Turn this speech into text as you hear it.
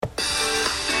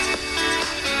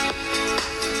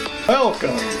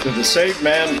Welcome to the Saved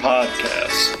Man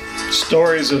Podcast.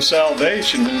 Stories of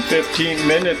salvation in 15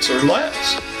 minutes or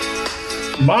less.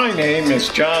 My name is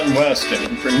John Weston,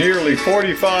 and for nearly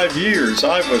 45 years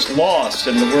I was lost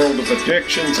in the world of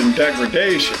addictions and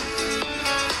degradation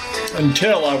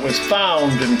until I was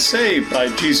found and saved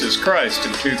by Jesus Christ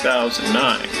in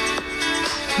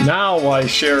 2009. Now I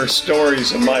share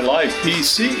stories of my life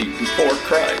BC, before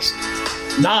Christ,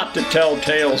 not to tell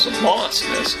tales of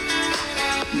lostness,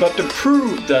 but to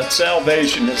prove that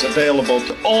salvation is available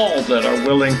to all that are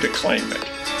willing to claim it,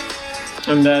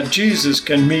 and that Jesus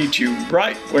can meet you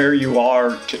right where you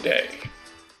are today.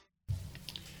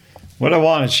 What I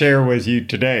want to share with you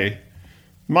today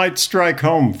might strike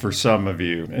home for some of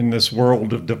you in this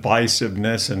world of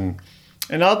divisiveness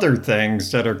and other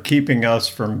things that are keeping us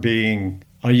from being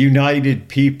a united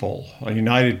people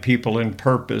in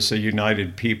purpose, a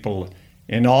united people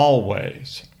in all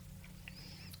ways.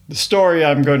 The story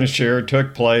I'm going to share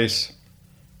took place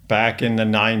back in the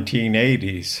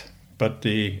 1980s, but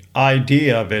the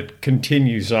idea of it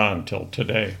continues on till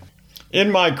today.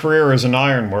 In my career as an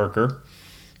iron worker,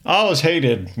 I always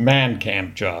hated man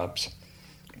camp jobs,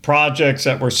 projects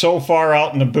that were so far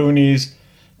out in the boonies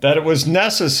that it was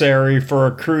necessary for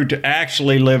a crew to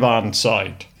actually live on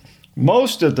site.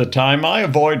 Most of the time, I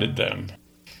avoided them.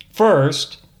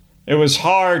 First, it was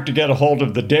hard to get a hold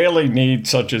of the daily needs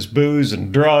such as booze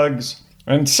and drugs.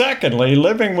 And secondly,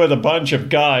 living with a bunch of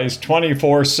guys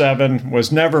 24/7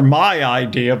 was never my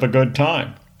idea of a good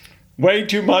time. Way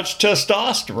too much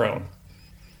testosterone.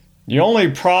 The only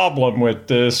problem with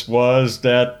this was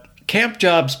that camp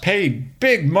jobs paid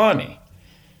big money.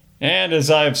 And as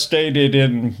I've stated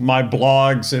in my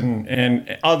blogs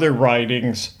and other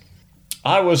writings,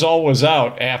 I was always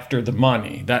out after the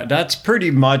money. That's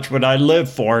pretty much what I lived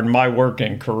for in my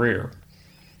working career.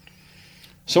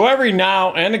 So every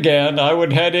now and again, I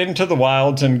would head into the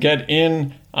wilds and get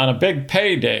in on a big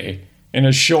payday in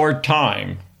a short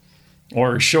time,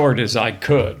 or as short as I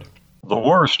could. The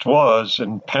worst was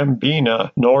in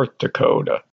Pembina, North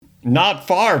Dakota, not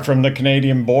far from the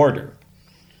Canadian border.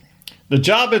 The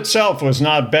job itself was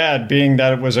not bad, being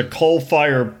that it was a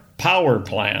coal-fired power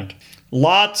plant.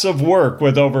 Lots of work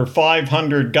with over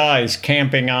 500 guys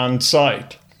camping on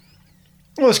site.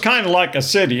 It was kind of like a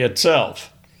city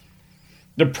itself.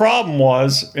 The problem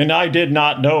was, and I did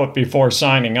not know it before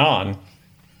signing on,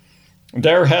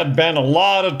 there had been a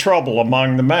lot of trouble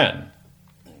among the men.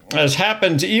 As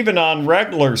happens even on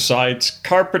regular sites,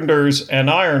 carpenters and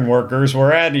iron workers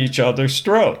were at each other's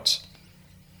throats.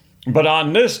 But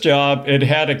on this job, it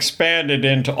had expanded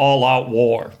into all-out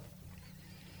war.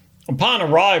 Upon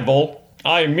arrival,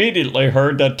 I immediately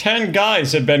heard that 10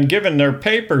 guys had been given their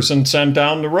papers and sent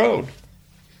down the road.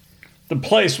 The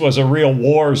place was a real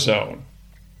war zone.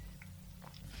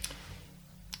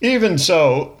 Even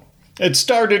so, it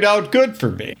started out good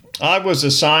for me. I was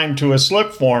assigned to a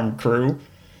slip form crew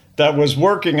that was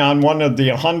working on one of the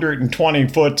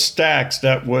 120-foot stacks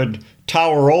that would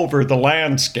tower over the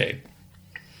landscape.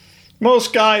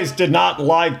 Most guys did not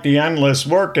like the endless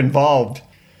work involved,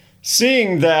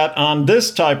 seeing that on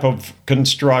this type of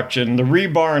construction, the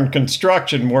rebar and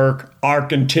construction work are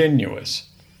continuous.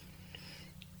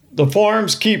 The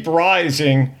forms keep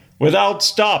rising without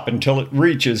stop until it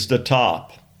reaches the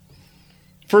top.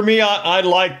 For me, I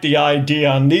like the idea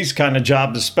on these kind of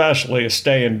jobs especially of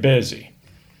staying busy.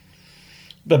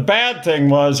 The bad thing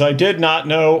was I did not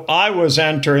know I was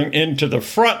entering into the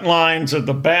front lines of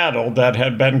the battle that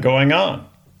had been going on.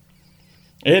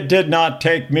 It did not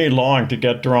take me long to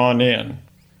get drawn in.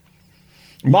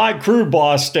 My crew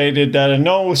boss stated that in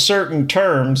no certain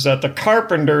terms that the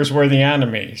carpenters were the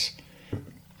enemies.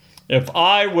 If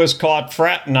I was caught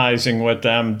fraternizing with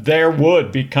them, there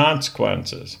would be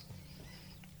consequences.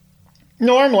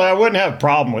 Normally, I wouldn't have a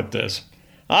problem with this.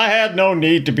 I had no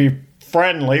need to be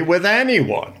friendly with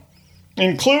anyone,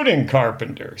 including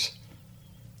carpenters.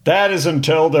 That is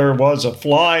until there was a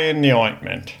fly in the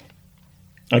ointment.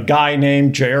 A guy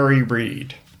named Jerry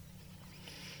Reed.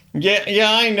 Yeah,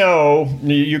 I know,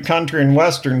 you country and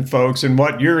western folks, and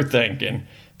what you're thinking.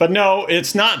 But no,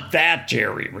 it's not that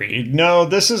Jerry Reed. No,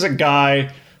 this is a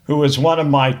guy who is one of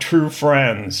my true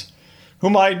friends,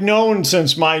 whom I'd known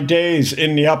since my days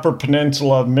in the Upper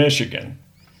Peninsula of Michigan.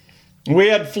 We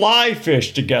had fly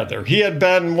fished together. He had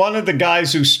been one of the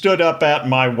guys who stood up at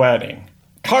my wedding.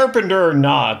 Carpenter or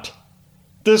not,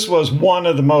 this was one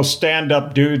of the most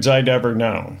stand-up dudes I'd ever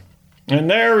known. And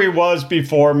there he was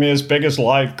before me, as big as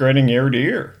life, grinning ear to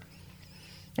ear.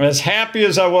 As happy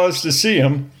as I was to see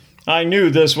him, I knew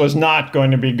this was not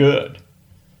going to be good.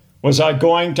 Was I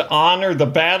going to honor the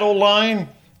battle line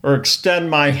or extend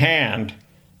my hand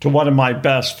to one of my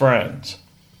best friends.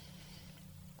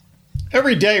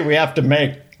 Every day we have to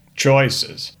make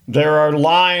choices. There are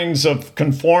lines of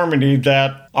conformity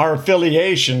that our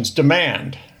affiliations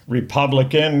demand.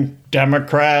 Republican,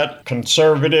 Democrat,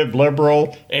 conservative,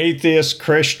 liberal, atheist,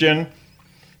 Christian.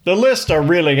 The lists are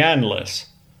really endless.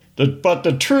 But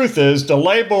the truth is, the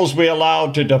labels we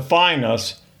allow to define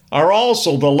us are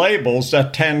also the labels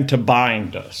that tend to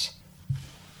bind us.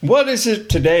 What is it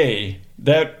today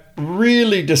that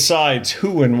really decides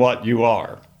who and what you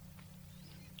are?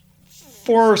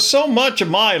 For so much of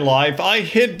my life, I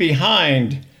hid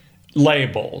behind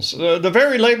labels, the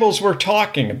very labels we're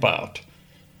talking about.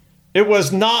 It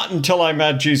was not until I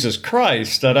met Jesus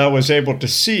Christ that I was able to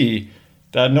see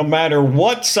that no matter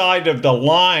what side of the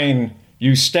line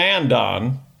you stand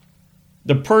on,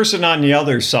 the person on the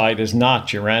other side is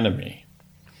not your enemy.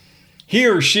 He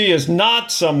or she is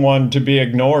not someone to be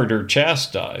ignored or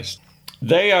chastised.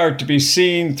 They are to be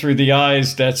seen through the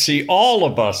eyes that see all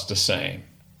of us the same,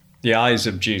 the eyes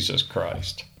of Jesus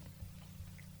Christ.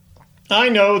 I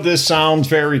know this sounds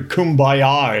very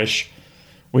kumbaya-ish.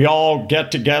 We all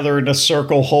get together in a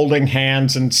circle holding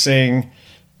hands and sing,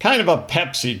 kind of a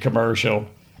Pepsi commercial.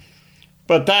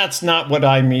 But that's not what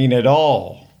I mean at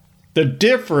all. The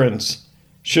difference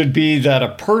should be that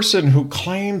a person who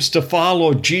claims to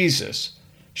follow Jesus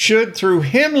should, through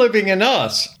him living in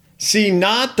us, see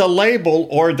not the label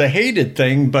or the hated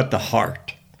thing, but the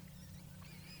heart.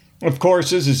 Of course,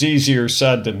 this is easier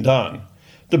said than done.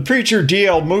 The preacher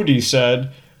D.L. Moody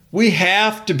said, "We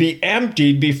have to be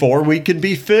emptied before we can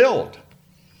be filled."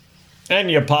 And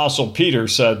the Apostle Peter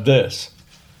said this,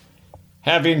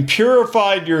 "Having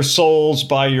purified your souls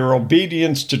by your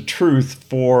obedience to truth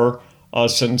for a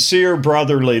sincere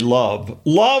brotherly love,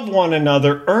 love one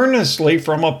another earnestly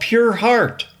from a pure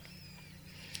heart.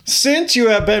 Since you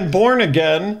have been born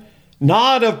again,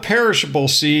 not of perishable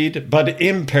seed, but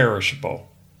imperishable,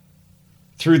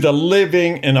 through the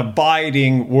living and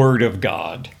abiding Word of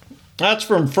God." That's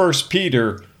from 1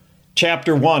 Peter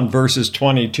chapter 1, verses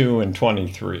 22 and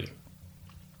 23.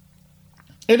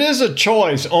 It is a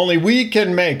choice only we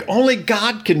can make. Only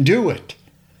God can do it.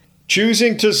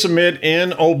 Choosing to submit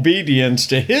in obedience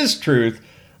to His truth,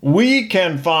 we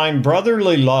can find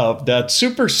brotherly love that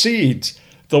supersedes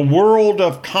the world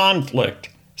of conflict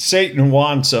Satan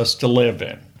wants us to live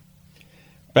in.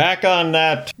 Back on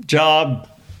that job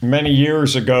many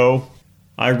years ago,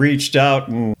 I reached out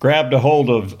and grabbed a hold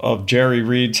of Jerry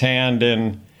Reed's hand,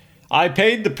 and I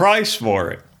paid the price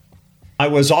for it. I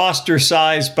was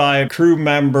ostracized by crew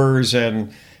members,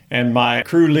 and my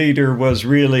crew leader was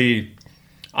really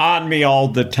on me all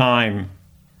the time.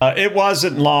 It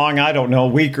wasn't long, I don't know, a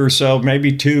week or so,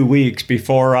 maybe 2 weeks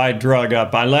before I drug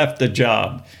up. I left the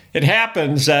job. It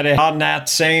happens that on that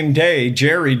same day,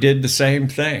 Jerry did the same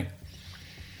thing.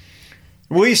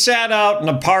 We sat out in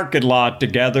the parking lot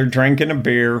together drinking a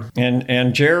beer,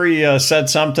 and Jerry said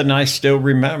something I still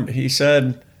remember. He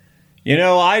said, "You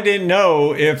know, I didn't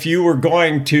know if you were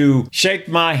going to shake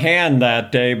my hand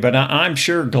that day, but I'm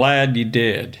sure glad you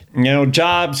did. You know,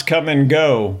 jobs come and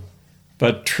go,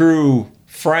 but true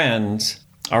friends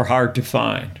are hard to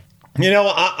find." You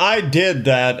know, I did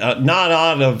that not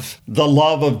out of the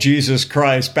love of Jesus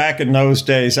Christ. Back in those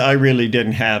days, I really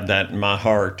didn't have that in my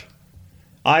heart.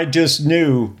 I just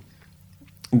knew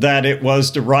that it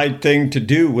was the right thing to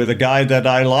do with a guy that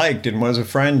I liked and was a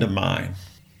friend of mine.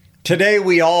 Today,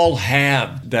 we all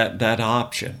have that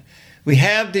option. We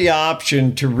have the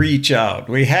option to reach out.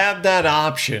 We have that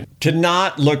option to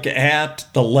not look at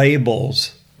the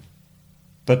labels,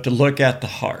 but to look at the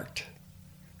heart.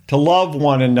 To love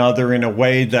one another in a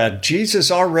way that Jesus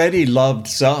already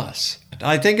loves us.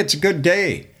 I think it's a good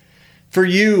day for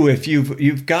you if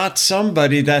you've got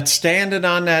somebody that's standing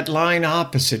on that line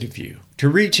opposite of you, to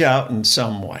reach out in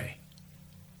some way.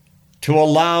 To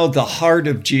allow the heart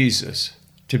of Jesus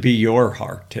to be your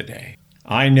heart today.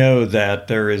 I know that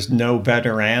there is no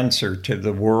better answer to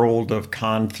the world of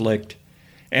conflict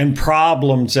and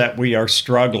problems that we are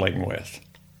struggling with.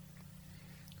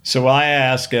 So I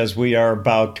ask, as we are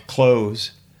about to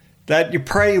close, that you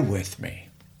pray with me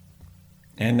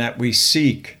and that we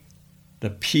seek the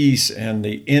peace and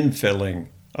the infilling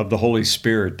of the Holy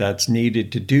Spirit that's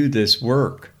needed to do this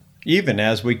work, even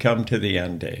as we come to the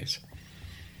end days.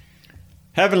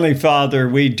 Heavenly Father,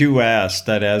 we do ask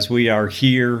that as we are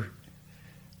here,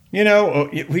 you know,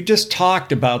 we just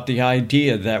talked about the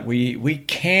idea that we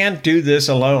can't do this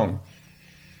alone.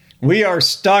 We are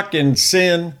stuck in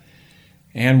sin,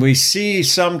 and we see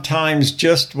sometimes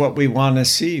just what we want to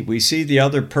see. We see the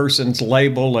other person's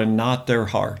label and not their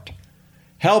heart.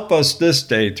 Help us this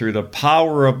day through the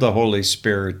power of the Holy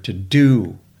Spirit to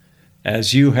do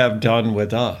as you have done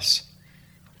with us.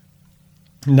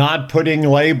 Not putting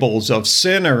labels of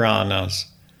sinner on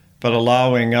us, but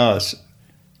allowing us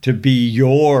to be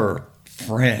your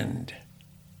friend,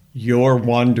 your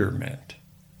wonderment.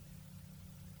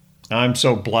 I'm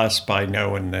so blessed by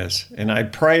knowing this, and I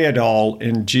pray it all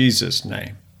in Jesus'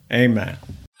 name. Amen.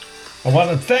 I want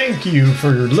to thank you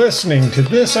for listening to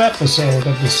this episode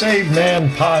of the Saved Man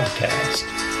Podcast.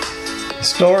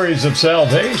 Stories of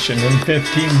salvation in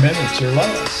 15 minutes or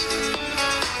less.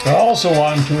 I also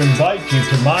want to invite you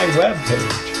to my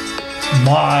webpage,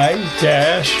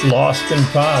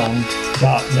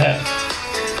 my-lostandfound.net.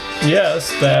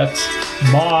 Yes, that's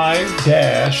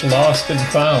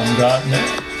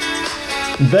my-lostandfound.net.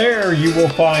 There you will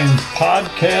find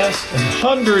podcasts and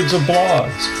hundreds of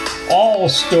blogs, all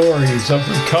stories of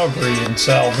recovery and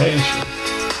salvation.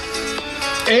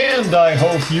 And I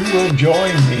hope you will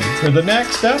join me for the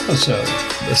next episode,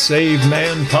 the Saved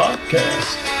Man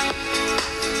Podcast.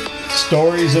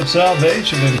 Stories of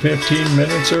salvation in 15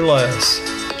 minutes or less.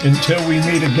 Until we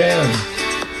meet again,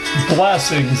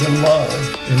 blessings and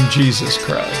love in Jesus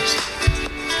Christ.